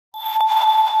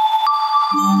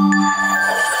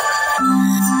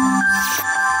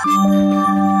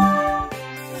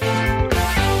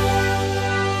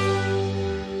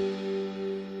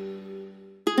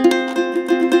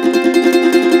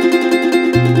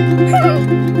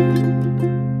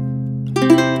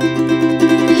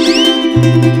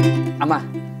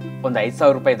ಒಂದು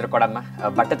 5,000 ರೂಪಾಯಿ ಇದ್ರೆ ಕೊಡಮ್ಮ,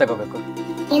 ಬಟ್ಟೆ ತಗೋಬೇಕು.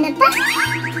 ಏನಂತ?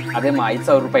 ಅದೇಮ್ಮ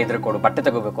 5,000 ರೂಪಾಯಿ ಇದ್ರೆ ಕೊಡು, ಬಟ್ಟೆ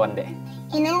ತಗೋಬೇಕು ಅಂದೆ.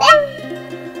 ಏನಂದೆ?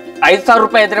 5,000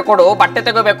 ರೂಪಾಯಿ ಇದ್ರೆ ಕೊಡು, ಬಟ್ಟೆ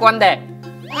ತಗೋಬೇಕು ಅಂದೆ.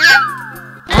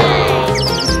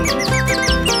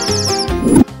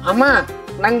 ಅಮ್ಮ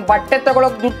ನಂಗೆ ಬಟ್ಟೆ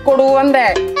ತಗೊಳಕ್ ದುಡ್ಡು ಕೊಡು ಅಂದೆ.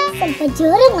 ಸ್ವಲ್ಪ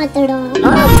ಜೋರಾಗಿ ಮಾತಾಡೋ.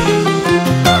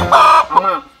 ಅಮ್ಮ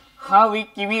ಹಾವಿ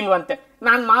ಕಿವಿ ಇಲ್ವಂತೆ,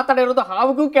 ನಾನ್ ಮಾತಾಡಿರೋದು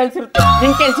ಹಾವಿಗೂ ಕೇಳಿಸಿರುತ್ತೆ,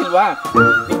 ನಿಂಗೆ ಕೇಳಿಸಿಲ್ವಾ?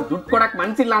 ನಿಂಗೆ ದುಡ್ಡು ಕೊಡಕ್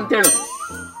ಮನ್ಸಿಲ್ಲ ಅಂತ ಹೇಳು.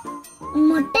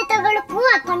 ಮೊಟ್ಟೆ ತಗೊಳಕ್ಕೂ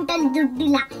ಅಕೌಂಟಲ್ಲಿ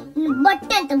ದುಡ್ಡಿಲ್ಲ,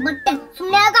 ಬಟ್ಟೆ ಅಂತ ಬಟ್ಟೆ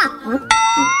ಸುಮ್ಮನೆ ಆಗ.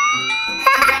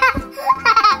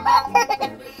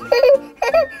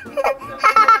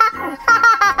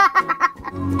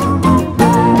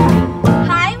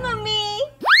 Hi mummy.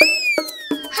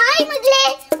 ಹಾಯ್ ಮಗಳೇ,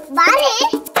 ಬಾರೆ.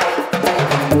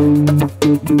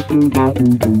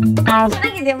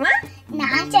 ಚೆನ್ನಾಗಿದ್ಯಮ್ಮ?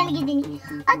 ನಾನ್ ಚೆನ್ನಾಗಿದ್ದೀನಿ.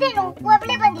 ಅದೇನು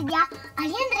ಒಬ್ಳೆ ಬಂದಿದ್ಯಾ?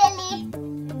 ಅಳಿಯಂದ್ರೆ ಅಲ್ಲಿ?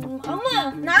 ಅಮ್ಮ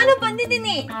ನಾನು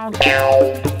ಬಂದಿದ್ದೀನಿ.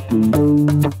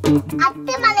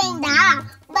 ಅತ್ತೆ ಮನೆಯಿಂದ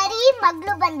ಬರೀ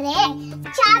ಮಗ್ಳು ಬಂದ್ರೆ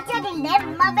ಚಾರ್ಜರ್ ಇಲ್ದೆ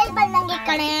ಮೊಬೈಲ್ ಬಂದಂಗೆ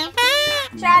ಕಣೆ.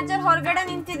 ಚಾರ್ಜರ್ ಹೊರಗಡೆ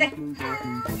ನಿಂತಿದೆ.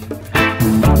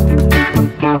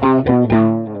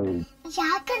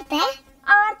 ಯಾಕಂತೆ?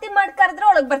 ಆರತಿ ಮಾಡಿ ಕರೆದ್ರೆ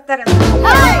ಒಳಗ್ ಬರ್ತಾರೆ.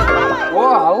 ಓ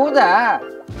ಹೌದಾ,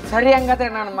 ಸರಿ ಹಂಗಾದ್ರೆ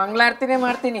ನಾನು ಮಂಗಳಾರತಿನೇ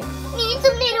ಮಾಡ್ತೀನಿ. ನೀನ್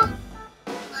ಸುಮ್ನೆ ಇರು.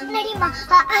 ನಡಿಮ್ಮ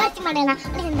ಆರತಿ ಮಾಡೋಣ.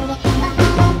 ನಡಿ.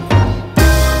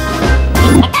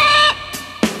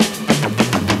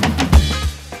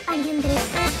 ಅಳಿಯಂದ್ರೆ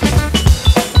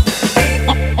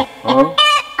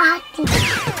ಆರತಿ.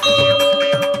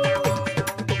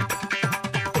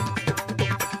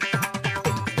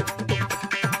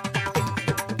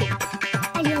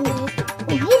 ಅಳಿಯಂದ್ರೆ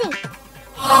ಉಗಿರಿ.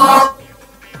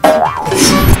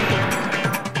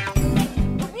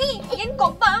 ಏನ್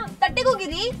ಕೊಬ್ಬ? ತಟ್ಟೆಗೆ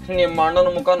ಹೋಗಿರಿ. ನಿಮ್ಮ ಅಣ್ಣನ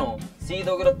ಮುಖನು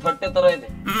ಸೀದೋಗಿರೋ ತಟ್ಟೆ ತರ ಇದೆ.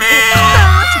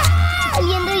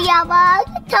 ಅಳಿಯಂದ್ರೆ ಯಾವಾಗ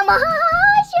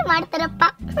ತಮಾಷೆ ಮಾಡ್ತಾರಪ್ಪ.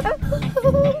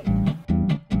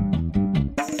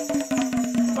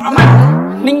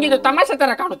 ನಿಂಗಿದು ತಮಾಷೆ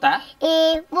ತರ ಕಾಣುತ್ತಾ? ಏ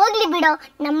ಹೋಗ್ಲಿ ಬಿಡೋ,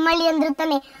 ನಮ್ಮಳ್ಳಿ ಅಂದ್ರು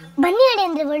ತಾನೆ. ಬನ್ನಿ ಅಡಿ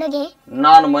ಅಂದ್ರೆ ಒಳಗೆ.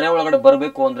 ನಾನು ಮನೆ ಒಳಗಡೆ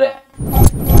ಬರ್ಬೇಕು ಅಂದ್ರೆ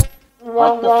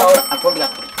 10,000 ಅಕೌಂಟ್ಗೆ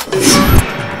ಹಾಕ್ತೀನಿ.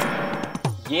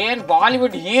 ಏನ್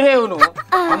ಬಾಲಿವುಡ್ ಹೀರೋ ಇವನು,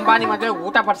 ಅಂಬಾನಿ ಮದುವೆ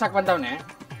ಊಟ ಪಡ್ಸಕ್ ಬಂದವನೆ,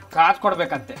 ಕಾಸು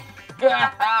ಕೊಡ್ಬೇಕಂತೆ.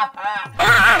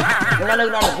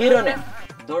 ನನಗೆ ನಾನು ಹೀರೋನೆ,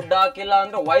 ದುಡ್ಡು ಹಾಕಿಲ್ಲ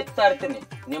ಅಂದ್ರೆ ಒಯ್ತಾ ಇರ್ತೀನಿ.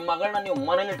 ನಿಮ್ ಮಗಳನ್ನ ನೀವು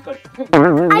ಮನೇಲಿ ಇಟ್ಕೊಳ್ಳಿ.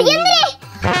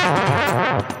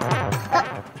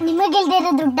 ನಿಮಗಿಲ್ದೇ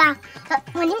ಇರೋ ದುಡ್ಡ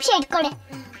ಒಂದ್ ನಿಮಿಷ ಇಟ್ಕೊಡೆ.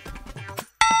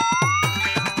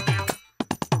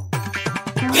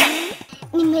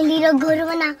 ನಿಮ್ಮಲ್ಲಿರೋ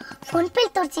ಗೌರವನ ಫೋನ್ ಪೇ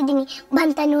ತೋರಿಸಿದೀನಿ,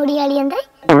 ಬಂತ ನೋಡಿ ಅಳಿ ಅಂದ್ರೆ.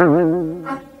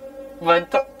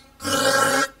 ಬಂತು.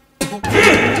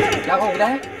 ಯಾಕೆ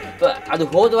ಹೋಗ್ದೆ? ಅದು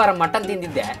ಹೋದ ವಾರ ಮಟನ್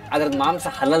ತಿಂದಿದ್ದೆ, ಅದ್ರದ್ದು ಮಾಂಸ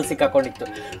ಹಲ್ಲಲ್ಲಿ ಸಿಕ್ಕಾಕೊಂಡಿತ್ತು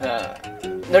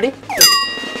ನೋಡಿ.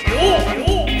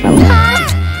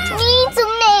 ನೀನ್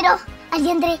ಸುಮ್ನೆ ಇರೋ ಅಳಿ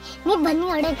ಅಂದ್ರೆ. ನೀ ಬನ್ನಿ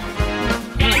ಒಳಗೆ.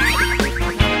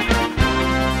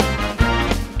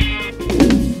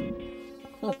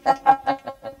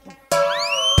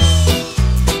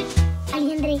 ಅಳಿ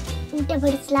ಅಂದ್ರೆ ಊಟ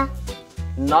ಬಡಿಸ್ಲಾ?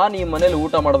 ನಾನು ಈ ಮನೇಲಿ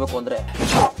ಊಟ ಮಾಡ್ಬೇಕು ಅಂದ್ರೆ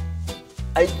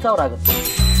 5,000 ಆಗುತ್ತೆ.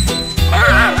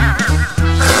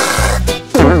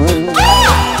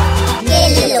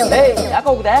 ಯಾಕೆ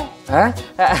ಹೋಗಿದೆ?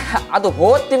 ಅದು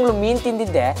ಹೋದ್ ತಿಂಗಳು ಮೀನ್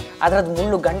ತಿಂದಿದ್ದೆ, ಅದ್ರದ್ದು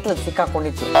ಮುಳ್ಳು ಗಂಟ್ಲು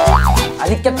ಸಿಕ್ಕಾಕೊಂಡಿತ್ತು,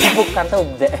 ಅದಕ್ಕೆ ತಿನ್ಬೇಕು ಅಂತ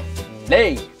ಹೋಗ್ದೆ. ಲೇ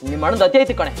ನಿಮ್ಮ ಅಣ್ಣದ ಅತಿ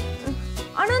ಐತಿ ಕಣೆ.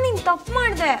 ಅಣ್ಣ ನೀನ್ ತಪ್ಪು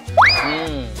ಮಾಡ್ದೆ.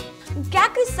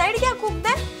 ಯಾಕ್ರಿ ಸೈಡ್ಗೆ ಯಾಕೆ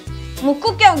ಹೋಗ್ದೆ?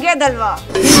 ಮುಖಕ್ಕೆ ಒಗ್ಯೋದಲ್ವಾ?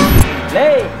 ಲೇ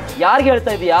ಯಾರಿಗೆ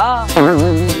ಹೇಳ್ತಾ ಇದೀಯಾ?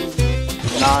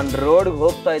 ನಾನ್ ರೋಡ್ಗೆ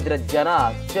ಹೋಗ್ತಾ ಇದ್ರೆ ಜನ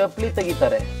ಚಪ್ಲಿ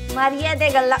ತೆಗಿತಾರೆ.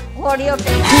 ಮರ್ಯಾದೆಗಲ್ಲ,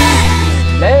 ಹೊಡಿಯೋಕೆ.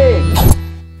 ಲೇ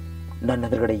ನನ್ನ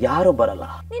ಎದುರುಗಡೆ ಯಾರು ಬರಲ್ಲ.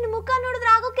 ನಿನ್ ಮುಖ ನೋಡಿದ್ರೆ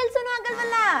ಆಗೋ ಕೆಲ್ಸನೂ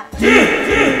ಆಗಲ್ವಲ್ಲ.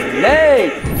 ಲೇ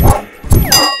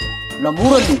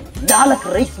ನಮ್ಮೂರಲ್ಲಿ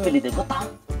 4 ರೈಸ್ ಮಿಲ್ ಇದೆ ಗೊತ್ತಾ?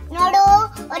 ನೋಡು,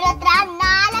 ಅವ್ರ ಹತ್ರ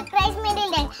 4 ರೈಸ್ ಮಿಲ್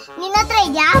ಇದೆ, ನಿನ್ನ ಹತ್ರ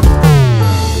ಇದ್ಯಾ?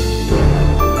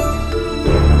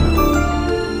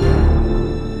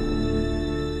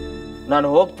 ನಾನು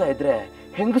ಹೋಗ್ತಾ ಇದ್ರೆ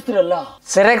ಹೆಂಗಸರೆಲ್ಲ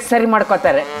ಸರಿಯಾಗಿ ಸರಿ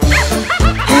ಮಾಡ್ಕೋತಾರೆ.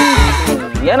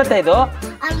 ಏನತ್ತ ಇದು?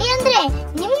 ಅಡಿ ಅಂದ್ರೆ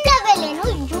ನಿಮ್ ಲೆವೆಲ್ ಏನು,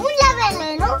 ಇವನ್ ಲೆವೆಲ್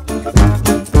ಏನು?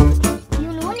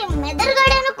 ಇವನು ನಿಮ್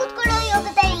ಎದುರುಗಡೆನೂ ಕುತ್ಕೊಳ್ಳೋ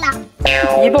ಯೋಗ್ಯತೆ ಇಲ್ಲ.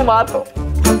 ಇದು ಮಾತು.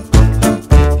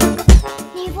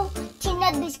 ನೀವು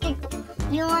ಚಿನ್ನದ ಬಿಸ್ಕೆಟ್,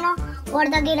 ಇವನು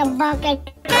ಹೊಡೆದಾಗಿರೋ ಬಾಕೆಟ್.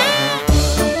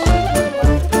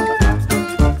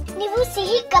 ನೀವು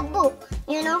ಸಿಹಿ ಕಬ್ಬು,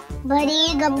 ಏನು ಬರೀ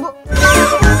ಗಬ್ಬು.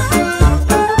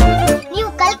 ನೀವು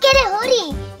ಕಲ್ಕೆರೆ ಹೋರಿ,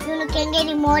 ಇವನು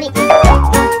ಕೆಂಗೇರಿ ಮೋರಿ.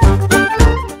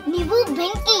 ನೀವು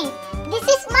ಬೆಂಕಿ, ದಿಸ್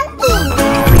ಇಸ್ ಮಂಕಿ.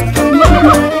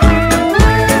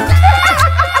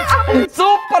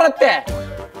 ಸೂಪರ್ ಅತ್ತೆ.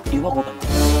 ಇವಾಗ ಊಟ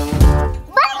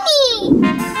ಬನ್ನಿ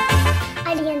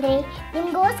ಅಡಿ ಅಂದ್ರೆ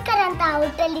ನಿಮ್ಗೋಸ್ಕರ ಅಂತ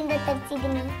ಹೋಟೆಲಿಂದ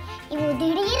ತರಿಸಿದೀನಿ. ಇವು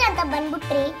ದಿಢೀರ್ ಅಂತ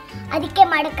ಬಂದ್ಬಿಟ್ರಿ, ಅದಕ್ಕೆ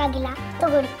ಮಾಡಕ್ಕಾಗಿಲ್ಲ.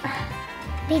 ತಗೊಳ್ಳಿ,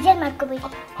 ಬೇಜಾರ್ ಮಾಡ್ಕೋಬೇಡಿ.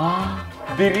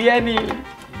 ಬಿರಿಯಾನಿ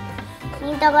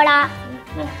ನೀನ್ ತಗೊಳ.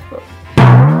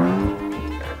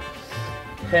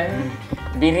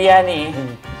 ಬಿರಿಯಾನಿ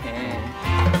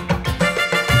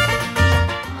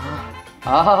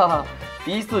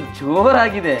ಪೀಸು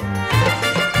ಜೋರಾಗಿದೆ.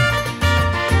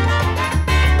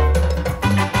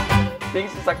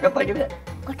 ಪೀಸು ಸಖತ್ತಾಗಿದೆ.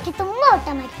 ಹೊಟ್ಟೆ ತುಂಬಾ ಊಟ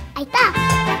ಮಾಡಿ ಆಯ್ತಾ?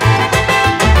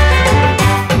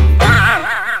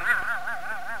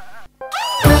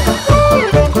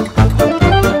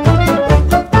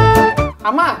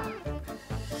 ಅಮ್ಮ,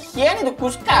 ಏನಿದು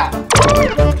ಕುಷ್ಕ?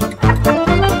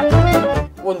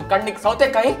 ಒಂದ್ ಕಣ್ಣಿಗೆ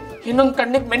ಸೌತೆಕಾಯಿ, ಇನ್ನೊಂದ್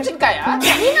ಕಣ್ಣಿಗೆ ಮೆಣಸಿನ್ಕಾಯ.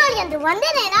 ಅಂದ್ರೆ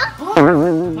ಒಂದೇನೇನಾ?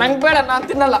 ನಂಗ್ ಬೇಡ, ನಾನ್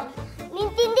ತಿನ್ನಲ್ಲ.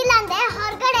 ನೀನ್ ತಿಂದಿಲ್ಲ ಅಂದ್ರೆ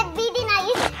ಹೊರಗಡೆ ಬೀದಿ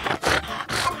ನಾಯಿ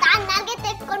ನನಗೆ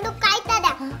ತೆಕ್ಕೊಂಡು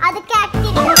ಕಾಯ್ತದೆ, ಅದಕ್ಕೆ ಹಾಕ್ತೀನಿ.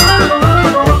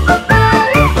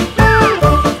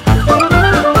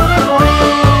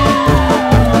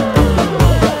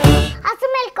 ಹಸು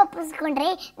ಮೇಲೆ ಕೊಪ್ಪಿಸ್ಕೊಂಡ್ರೆ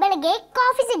ಬೆಳಗ್ಗೆ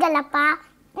ಕಾಫಿ ಸಿಗಲ್ಲಪ್ಪ,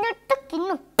 ನೊಟ್ಟು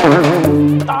ತಿನ್ನು.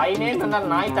 ತಾಯಿನೇ ನನ್ನ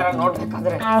ನಾಯಿ ತರ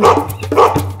ನೋಡ್ಬೇಕಾದ್ರೆ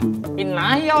ಈ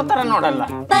ನಾಯಿ ಯಾವ ತರ ನೋಡಲ್ಲ.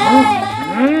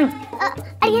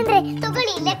 ಅಯ್ಯಂದ್ರೆ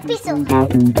ತಗೊಳ್ಳಿ ಲೆಗ್ ಪೀಸು.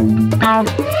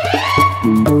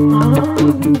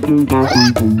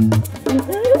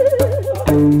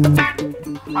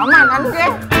 ಅಮ್ಮ, ನನ್ಗೆ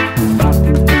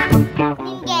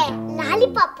ನಿಮ್ಗೆ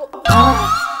ಲಾಲಿಪಾಪು.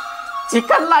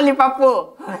 ಚಿಕನ್ ಲಾಲಿಪಾಪು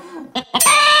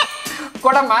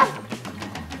ಕೊಡಮ್ಮ.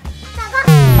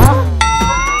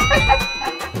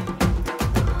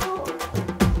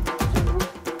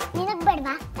 ನಿನಗ್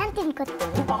ಬೇಡವಾ? ನಾನು ತಿನ್ಕೋತೀನಿ.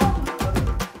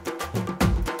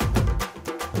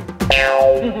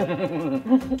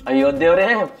 ಅಯ್ಯೋ ದೇವ್ರೆ,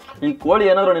 ಈ ಕೋಳಿ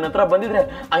ಏನಾದ್ರು ನಿನ್ನ ಹತ್ರ ಬಂದಿದ್ರೆ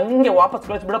ಹಂಗೆ ವಾಪಸ್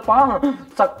ಕಳಿಸ್ಬಿಡಪ್ಪ.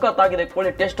 ಸಖತ್ತಾಗಿದೆ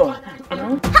ಕೋಳಿ ಟೇಸ್ಟು.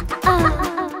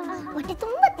 ಹೊಟ್ಟೆ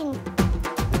ತುಂಬಾ ತಿನ್ನು.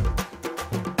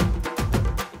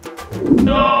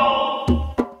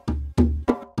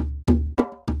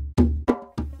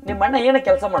 ನಿಮ್ಮ ಅಣ್ಣ ಏನ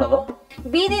ಕೆಲಸ ಮಾಡೋದು?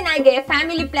 ಬೀದಿ ನಾಯಿಗೆ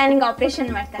ಫ್ಯಾಮಿಲಿ ಪ್ಲಾನಿಂಗ್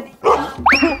ಆಪರೇಷನ್ ಮಾಡ್ತಾನೆ.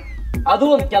 ಅದು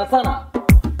ಒಂದ್ ಕೆಲ್ಸನಾ?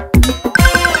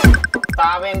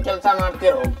 ತಾವೇನ್ ಕೆಲಸ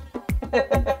ಮಾಡ್ತಿರೋ?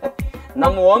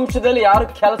 ನಮ್ಮ ವಂಶದಲ್ಲಿ ಯಾರು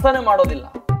ಕೆಲಸನೇ ಮಾಡೋದಿಲ್ಲ.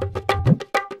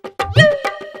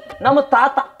 ನಮ್ಮ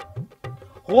ತಾತ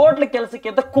ಹೋಟ್ಲ್ ಕೆಲಸಕ್ಕೆ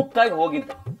ಅಂತ ಕುಕ್ ಆಗಿ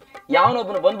ಹೋಗಿದ್ದ.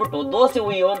 ಯಾವನೊಬ್ಬನು ಬಂದ್ಬಿಟ್ಟು ದೋಸೆ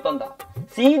ಉಯ್ಯೋ ಅಂತಂದ.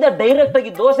 ಸೀದಾ ಡೈರೆಕ್ಟ್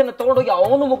ಆಗಿ ದೋಸೆನ ತಗೊಂಡೋಗಿ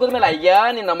ಅವನ ಮುಖದ ಮೇಲೆ, ಅಯ್ಯ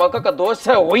ನಿನ್ನ ಮಕ್ಕಕ್ಕ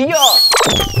ದೋಸೆ ಒಯ್ಯೋ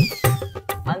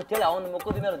ಅಂತೇಳಿ ಅವನ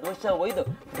ಮುಖದ ಮೇಲೆ ದೋಸೆ ಒಯ್ದು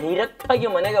ಡೈರೆಕ್ಟ್ ಆಗಿ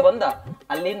ಮನೆಗೆ ಬಂದ.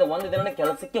 ಅಲ್ಲಿಂದ ಒಂದು ದಿನ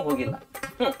ಕೆಲಸಕ್ಕೆ ಹೋಗಿಲ್ಲ.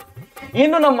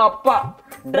 ಇನ್ನು ನಮ್ಮ ಅಪ್ಪ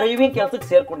ಡ್ರೈವಿಂಗ್ ಕೆಲಸಕ್ಕೆ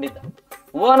ಸೇರ್ಕೊಂಡಿದ್ದ.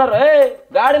 ಓನರ್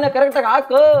ಗಾಡಿನ ಕರೆಕ್ಟ್ ಆಗಿ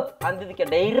ಹಾಕು ಅಂದಿದ್ದಕ್ಕೆ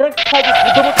ಡೈರೆಕ್ಟ್ ಆಗಿ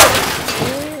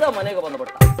ಸೀದಾ ಮನೆಗೆ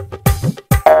ಬಂದ್ಬಿಟ್ಟ.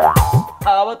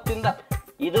 ಆವತ್ತಿಂದ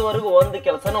ಇದುವರೆಗೂ ಒಂದು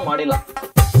ಕೆಲಸನೂ ಮಾಡಿಲ್ಲ.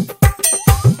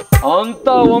 ಅಂತ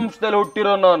ವಂಶದಲ್ಲಿ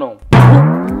ಹುಟ್ಟಿರೋ ನಾನು.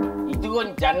 ಇದು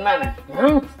ಒಂದ್ ಜನ್ಮನ.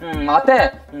 ಮತ್ತೆ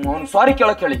ಅವ್ನು ಸಾರಿ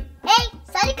ಕೇಳಕ್ ಹೇಳಿ.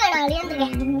 ಸಾರಿ ಕೇಳ ಅಳಿಯಂದ್ರಿಗೆ.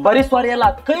 ಬರೀ ಸಾರಿ ಅಲ್ಲ,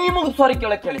 ಕೈ ಮುಗಿದು ಸಾರಿ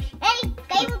ಕೇಳಕ್ ಹೇಳಿ.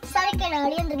 ಕೈ ಮುಗಿದು ಸಾರಿ ಕೇಳ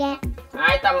ಅಳಿಯಂದ್ರಿಗೆ.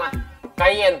 ಆಯ್ತಮ್ಮ,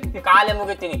 ಕೈ ಏನು ಕಾಲೇ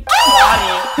ಮುಗಿತೀನಿ.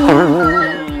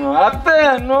 ಅತ್ತೆ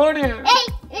ನೋಡಿ.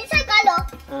 ಇಳ್ಸ ಕಾಲು.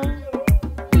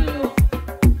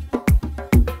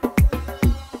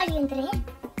 ಅಳಿಯಂದ್ರೆ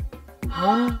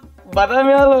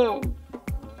ಬಾದಾಮಿ ಹಾಲು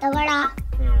ತಗೊಳ.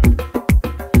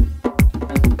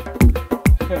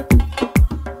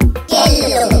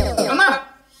 ಅಮ್ಮ,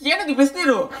 ಏನದು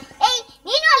ಬಿಸಿನೀರು?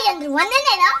 ನೀನು ಅಳಿಯಂದ್ರೆ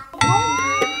ಒಂದೇನೇನಾ?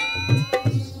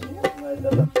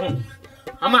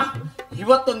 ಅಮ್ಮ,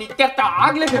 ಇವತ್ತೊಂದು ಇತ್ಯರ್ಥ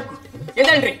ಆಗ್ಲೇಬೇಕು.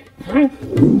 ಎದಳ್ರಿ.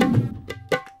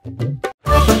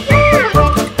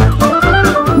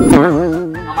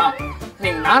 ಅಮ್ಮ,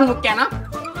 ನಿಂಗ್ ನಾನ್ ಮುಖ್ಯನಾ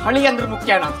ಹಳಿ ಅಂದ್ರೆ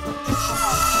ಮುಖ್ಯನಾ?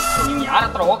 ನೀನ್ ಯಾರ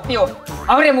ಹತ್ರ ಹೋಗ್ತೀಯೋ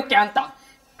ಅವರೇ ಮುಖ್ಯ ಅಂತ.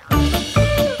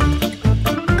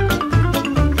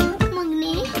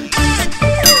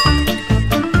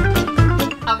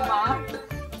 ಅಮ್ಮ,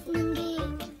 ನಂಗೆ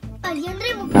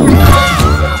ಅಳಿಯಂದ್ರೆ ಮುಖ್ಯ.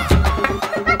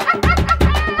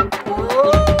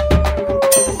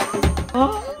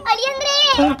 ಅಳಿಯಂದ್ರೆ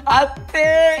ಅತ್ತೆ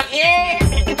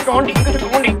ಇಟ್ಕೊಂಡಿ.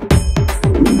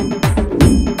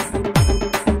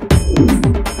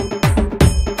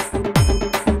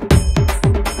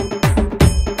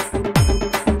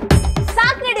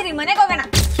 ಸಾಕ್ ನಡೀರಿ, ಮನೆಗೆ ಹೋಗೋಣ.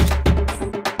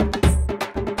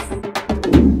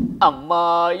 ಅಮ್ಮ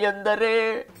ಎಂದರೆ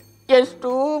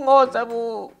ಎಷ್ಟು ಮೋಸವು,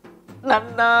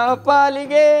 ನನ್ನ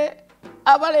ಪಾಲಿಗೆ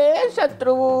ಅವಳೇ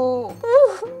ಶತ್ರುವು.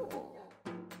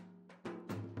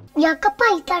 ಯಾಕಪ್ಪ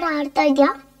ಈ ತರ ಆಡ್ತಾ ಇದ್ಯಾ?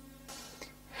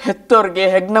 ಹೆತ್ತೋರ್ಗೆ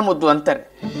ಹೆಗ್ನ ಮುದ್ದು ಅಂತಾರೆ,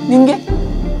 ನಿಂಗೆ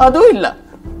ಅದೂ ಇಲ್ಲ.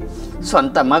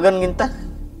 ಸ್ವಂತ ಮಗನ್ಗಿಂತ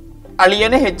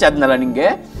ಅಳಿಯನೇ ಹೆಚ್ಚಾದ್ನಲ್ಲ ನಿಂಗೆ.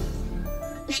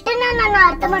 ಇಷ್ಟನ್ನ ನಾನು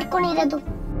ಅರ್ಥ ಮಾಡ್ಕೊಂಡಿರೋದು.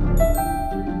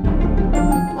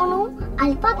 ಅವನು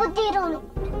ಅಲ್ಪ ಬುದ್ಧಿ ಇರೋನು,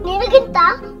 ನಿನಗಿಂತ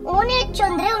ಓನೇ ಹೆಚ್ಚು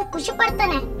ಅಂದ್ರೆ ಅವ್ನು ಖುಷಿ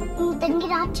ಪಡ್ತಾನೆ. ನಿನ್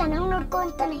ತಂಗಿನ ಚೆನ್ನಾಗಿ ನೋಡ್ಕೊ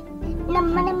ಅಂತಾನೆ.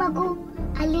 ನಮ್ಮನೆ ಮಗು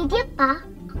ಅಲ್ಲಿದ್ಯಪ್ಪ,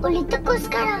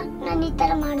 ಅವಳಿದ್ದಕ್ಕೋಸ್ಕರ ನಾನು ಈ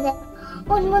ತರ ಮಾಡ್ದೆ.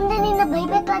 ಅವ್ನ್ ಮುಂದೆ ನಿನ್ನ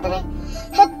ಬೈಬೇಕಾದ್ರೆ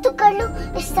ಹೆತ್ತು ಕಳ್ಳು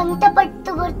ಎಷ್ಟು ಸಂಕಟ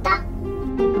ಪಟ್ಟು ಗೊತ್ತಾ?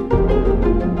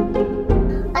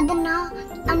 ಅದನ್ನ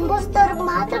ಅನ್ಭವಿಸಿದವ್ರಿಗೆ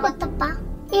ಮಾತ್ರ ಗೊತ್ತಪ್ಪ.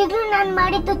 ಈಗಲೂ ನಾನ್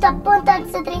ಮಾಡಿದ್ದು ತಪ್ಪು ಅಂತ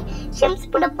ಅನ್ಸಿದ್ರೆ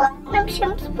ಕ್ಷಮಿಸ್ಬಿಡಪ್ಪ, ನಮ್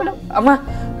ಕ್ಷಮಿಸ್ಬಿಡು. ಅಮ್ಮ,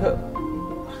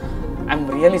 ಐ ಆಮ್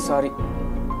ರಿಯಲಿ ಸಾರಿ.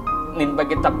 ನಿನ್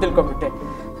ಬಗ್ಗೆ ತಪ್ಪು ತಿಳ್ಕೊಂಡ್ಬಿಟ್ಟೆ.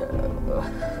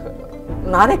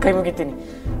 ನಾನೇ ಕೈ ಮುಗಿತೀನಿ.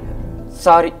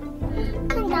 ಸಾರಿ.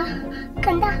 ಕಂದ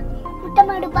ಕಂದ, ಊಟ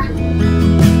ಮಾಡು ಬಾ.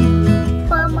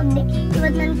 ಬಾ ಮಗ್ನೆ,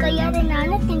 ಇವತ್ತು ನನ್ನ ಕೈಯಾರೆ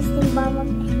ನಾನೇ ತಿನ್ನಿಸ್ತೀನಿ. ಬಾ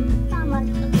ಮಗ್ನೆ, ಬಾ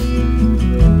ಮಗ್ನೆ.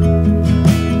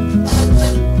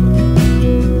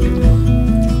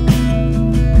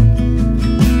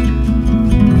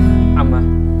 ಅಮ್ಮ,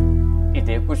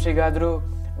 ಇದೇ ಖುಷಿಗಾದ್ರೂ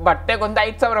ಬಟ್ಟೆಗೊಂದು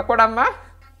 5,000 ಕೊಡಮ್ಮ.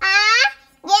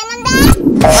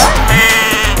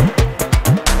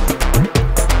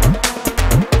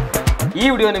 ಈ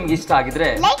ವಿಡಿಯೋ ನಿಮ್ಗೆ ಇಷ್ಟ ಆಗಿದ್ರೆ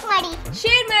ಲೈಕ್ ಮಾಡಿ,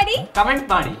 ಶೇರ್ ಮಾಡಿ, ಕಮೆಂಟ್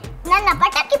ಮಾಡಿ. ನನ್ನ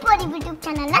ಪಟಾಕಿ ಪೋರಿ ಯೂಟ್ಯೂಬ್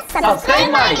ಚಾನೆಲ್ ನ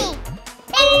ಸಬ್ಸ್ಕ್ರೈಬ್ ಮಾಡಿ.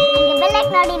 ಹಂಗೆ ಬೆಲ್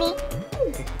ಐಕಾನ್ ನೋಡಿರಿ.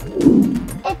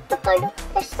 ಎತ್ತುಕೊಂಡು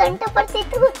ಎಷ್ಟು ಸಂಟ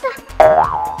ಬರ್ತಿತ್ತು ಗೊತ್ತಾ?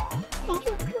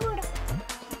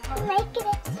 ಲೈಕ್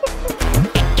ಇದೆ.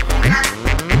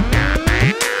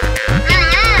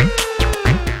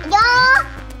 ಅಯ್ಯೋ,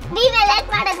 ನೀವೇ ಲೈಕ್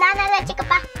ಮಾಡೋದು, ನಾನಲ್ಲ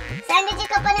ಚಿಕ್ಕಪ್ಪ. ಸಣ್ಣ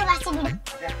ಚಿಕ್ಕಪ್ಪನೇ ವಾಸಿ ಬಿಡು.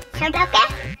 ಓಕೆ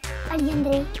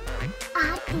ಅಡಿಯಂದ್ರೆ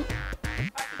ಆರ್ತಿ.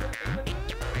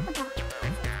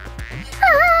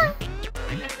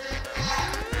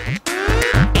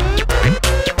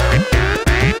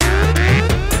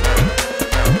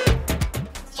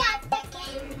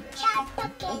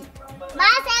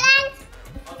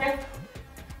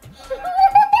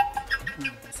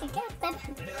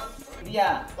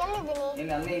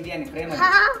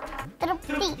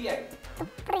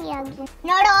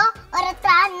 ನೋಡು, ಅವ್ರ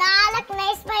ಹತ್ರ 4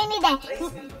 ನೈಸ್ ಮೈನ್ ಇದೆ.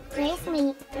 ರೈಸ್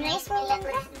ಮಿಲ್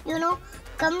ಅಂದ್ರೆ ಇವನು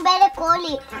ಕಂಬೇಳೆ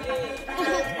ಕೋಳಿ.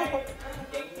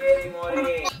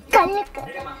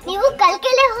 ನೀವು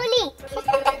ಕಲ್ಕೆಲೆ ಹೋಲಿ.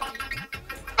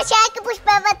 ಶಾಖ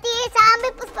ಪುಷ್ಪವತಿ,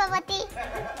 ಸಾಂಬಿ ಪುಷ್ಪವತಿ,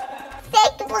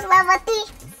 ಶೇಖ್ ಪುಷ್ಪವತಿ,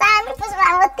 ಸಾಂಬಿ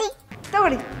ಪುಷ್ಪವತಿ.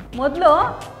 ತಗೊಳ್ಳಿ, ಮೊದಲು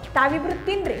ತಾವಿಬ್ರು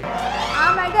ತಿನ್ರಿ,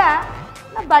 ಆಮ್ಯಾಗ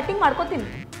ನಾ ಬ್ಯಾಟಿಂಗ್ ಮಾಡ್ಕೋತೀನಿ.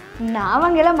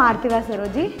 ನಾವಂಗೆಲ್ಲ ಮಾಡ್ತೀವ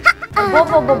ಸರೋಜಿ?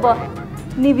 ಒಬ್ಬೊಬ್ಬೊಬ್ಬ,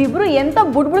 ನೀವಿಬ್ರು ಎಂತ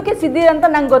ಬುಡ್ಬುಡ್ಕೆ ಸಿದ್ದೀರಂತ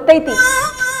ನಂಗೆ ಗೊತ್ತೈತಿ.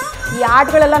 ಈ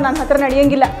ಆಟಗಳೆಲ್ಲ ನನ್ನ ಹತ್ರ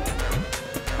ನಡೆಯಂಗಿಲ್ಲ.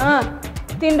 ಹಾಂ,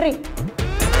 ತಿನ್ರಿ.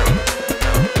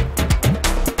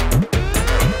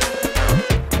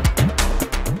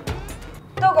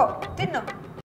 ತಗೋ, ತಿನ್ನು.